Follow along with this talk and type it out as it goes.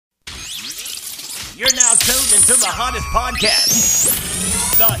You're now tuned into the hottest podcast,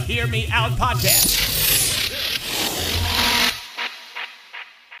 the Hear Me Out Podcast.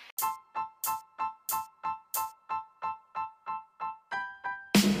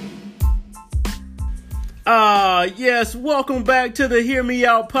 Yes, welcome back to the Hear Me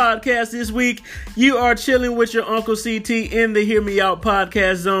Out Podcast. This week, you are chilling with your Uncle CT in the Hear Me Out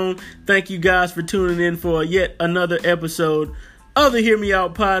Podcast zone. Thank you guys for tuning in for yet another episode of the Hear Me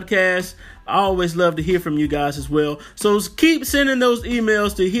Out Podcast. I always love to hear from you guys as well. So keep sending those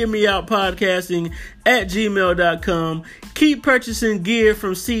emails to hearmeoutpodcasting@gmail.com. Keep purchasing gear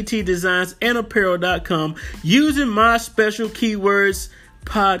from CT Designs and Apparel.com using my special keywords,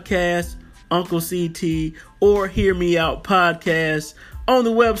 podcast, Uncle CT, or Hear Me Out Podcast on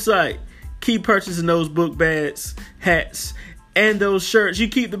the website. Keep purchasing those book bags, hats, and those shirts. You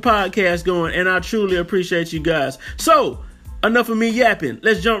keep the podcast going, and I truly appreciate you guys. So, enough of me yapping.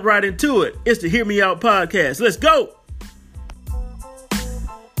 Let's jump right into it. It's the Hear Me Out Podcast. Let's go.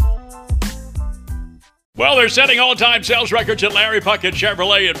 Well, they're setting all-time sales records at Larry Puckett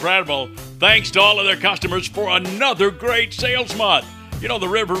Chevrolet in Prattville. Thanks to all of their customers for another great sales month. You know, the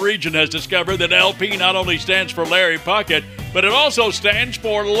River Region has discovered that LP not only stands for Larry Puckett, but it also stands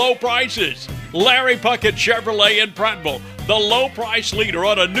for low prices. Larry Puckett Chevrolet in Prattville, the low price leader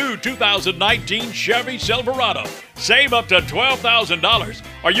on a new 2019 Chevy Silverado. Save up to $12,000,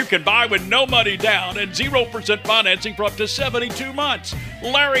 or you can buy with no money down and 0% financing for up to 72 months.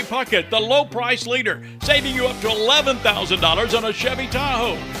 Larry Puckett, the low price leader, saving you up to $11,000 on a Chevy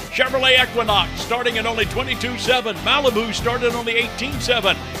Tahoe. Chevrolet Equinox starting at only $22,700. Malibu started only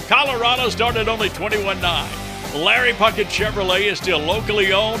 $18,700. Colorado started only $21,900. Larry Puckett Chevrolet is still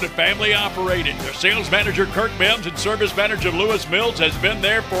locally owned and family operated. Their sales manager, Kirk Mims, and service manager, Lewis Mills, has been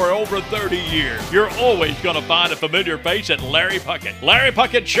there for over 30 years. You're always going to find a familiar face at Larry Puckett. Larry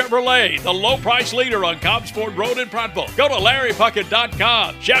Puckett Chevrolet, the low-price leader on Cobbs Ford Road in Prattville. Go to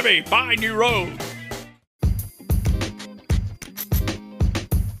LarryPuckett.com. Chevy, find new roads.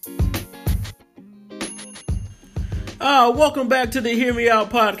 Welcome back to the Hear Me Out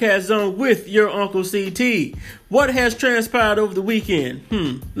Podcast Zone with your Uncle CT. What has transpired over the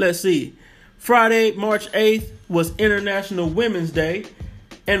weekend? Let's see. Friday, March 8th was International Women's Day.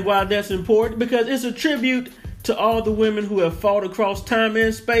 And why that's important? Because it's a tribute to all the women who have fought across time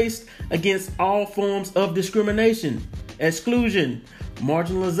and space against all forms of discrimination, exclusion,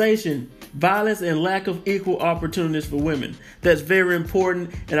 marginalization, violence, and lack of equal opportunities for women. That's very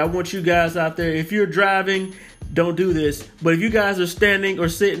important. And I want you guys out there, if you're driving, don't do this. But if you guys are standing or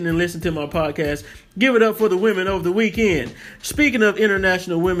sitting and listening to my podcast, give it up for the women over the weekend. Speaking of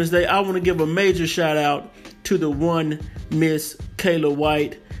International Women's Day, I want to give a major shout out to the one Miss Kayla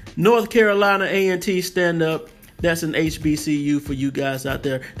White. North Carolina A&T stand up. That's an HBCU for you guys out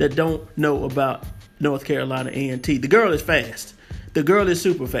there that don't know about North Carolina A&T. The girl is fast. The girl is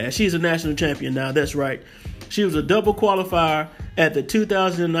super fast. She's a national champion now. That's right. She was a double qualifier at the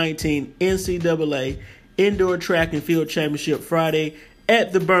 2019 NCAA Indoor Track and Field Championship Friday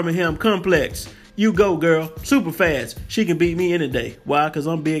at the Birmingham Complex. You go, girl. Super fast. She can beat me any day. Why? Because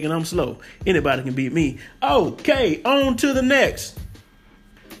I'm big and I'm slow. Anybody can beat me. Okay, on to the next.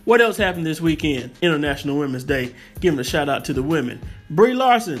 What else happened this weekend? International Women's Day. Giving a shout out to the women. Brie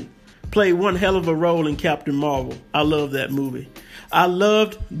Larson played one hell of a role in Captain Marvel. I love that movie. I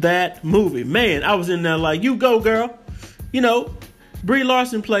loved that movie. Man, I was in there like, you go, girl. You know, Brie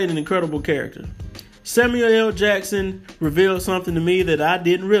Larson played an incredible character. Samuel L. Jackson revealed something to me that I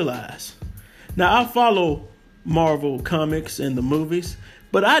didn't realize. Now, I follow Marvel comics and the movies,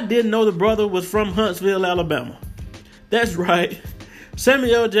 but I didn't know the brother was from Huntsville, Alabama. That's right.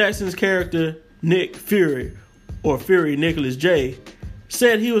 Samuel L. Jackson's character, Nick Fury, or Fury Nicholas J.,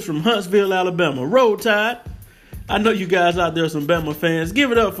 said he was from Huntsville, Alabama. Roll Tide. I know you guys out there are some Bama fans.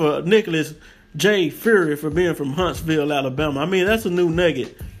 Give it up for Nicholas J. Fury for being from Huntsville, Alabama. I mean, that's a new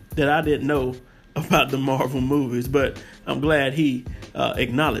nugget that I didn't know about the Marvel movies, but I'm glad he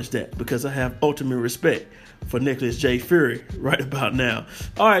acknowledged that because I have ultimate respect for Nicholas J. Fury right about now.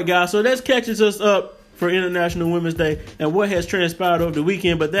 All right, guys, so that catches us up for International Women's Day and what has transpired over the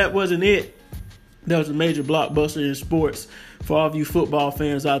weekend, but that wasn't it. That was a major blockbuster in sports. For all of you football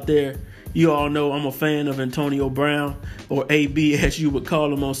fans out there, you all know I'm a fan of Antonio Brown, or AB as you would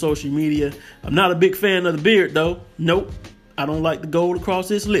call him on social media. I'm not a big fan of the beard, though. Nope, I don't like the gold across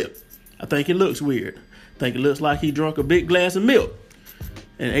his lip. I think it looks weird. I think it looks like he drank a big glass of milk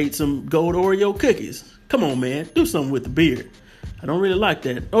and ate some gold Oreo cookies. Come on, man. Do something with the beard. I don't really like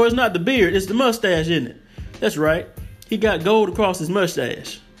that. Oh, it's not the beard. It's the mustache, isn't it? That's right. He got gold across his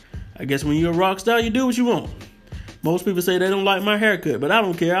mustache. I guess when you're a rock star, you do what you want. Most people say they don't like my haircut, but I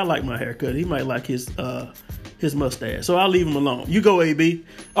don't care. I like my haircut. He might like his mustache, so I'll leave him alone. You go, AB.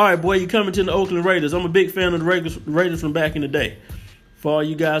 All right, boy, you coming to the Oakland Raiders. I'm a big fan of the Raiders from back in the day. For all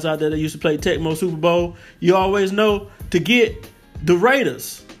you guys out there that used to play Tecmo Super Bowl, you always know to get the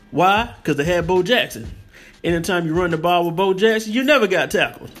Raiders. Why? Because they had Bo Jackson. Anytime you run the ball with Bo Jackson, you never got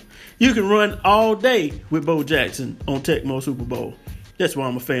tackled. You can run all day with Bo Jackson on Tecmo Super Bowl. That's why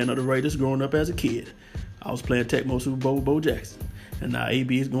I'm a fan of the Raiders growing up as a kid. I was playing Tecmo Super Bowl with Bo Jackson. And now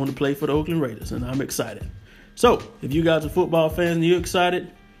AB is going to play for the Oakland Raiders, and I'm excited. So, if you guys are football fans and you're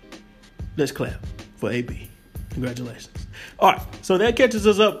excited, let's clap for AB. Congratulations. All right, so that catches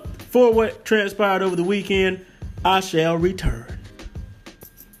us up for what transpired over the weekend. I shall return.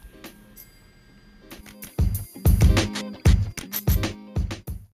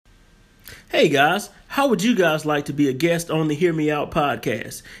 Hey guys, how would you guys like to be a guest on the Hear Me Out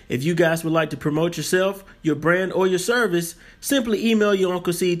podcast? If you guys would like to promote yourself, your brand, or your service, simply email your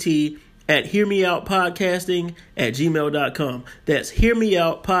Uncle CT at hearmeoutpodcasting@gmail.com. That's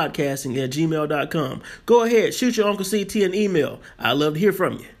hearmeoutpodcasting@gmail.com. Go ahead, shoot your Uncle CT an email. I'd love to hear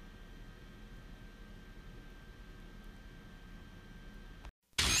from you.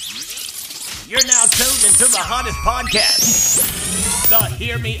 You're now tuned into the hottest podcast, the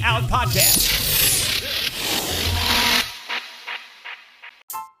Hear Me Out podcast.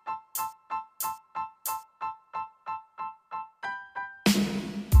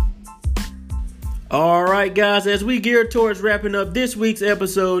 All right, guys, as we gear towards wrapping up this week's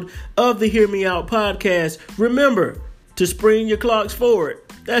episode of the Hear Me Out podcast, remember to spring your clocks forward.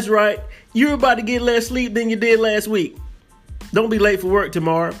 That's right. You're about to get less sleep than you did last week. Don't be late for work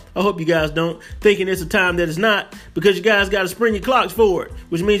tomorrow. I hope you guys don't, thinking it's a time that it's not, because you guys got to spring your clocks forward,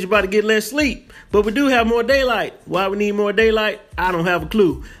 which means you're about to get less sleep. But we do have more daylight. Why we need more daylight? I don't have a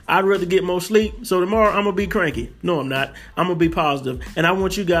clue. I'd rather get more sleep. So tomorrow I'm going to be cranky. No, I'm not. I'm going to be positive. And I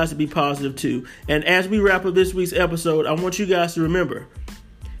want you guys to be positive too. And as we wrap up this week's episode, I want you guys to remember,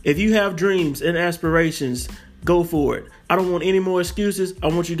 if you have dreams and aspirations, go for it. I don't want any more excuses. I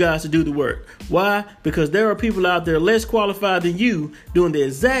want you guys to do the work. Why? Because there are people out there less qualified than you doing the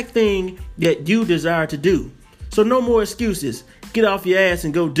exact thing that you desire to do. So no more excuses. Get off your ass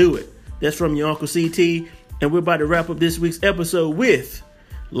and go do it. That's from your Uncle CT. And we're about to wrap up this week's episode with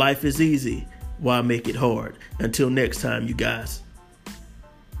Life is Easy. Why make it hard? Until next time, you guys.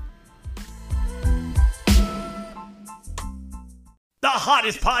 The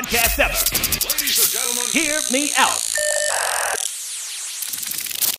hottest podcast ever. Ladies and gentlemen, Hear Me Out.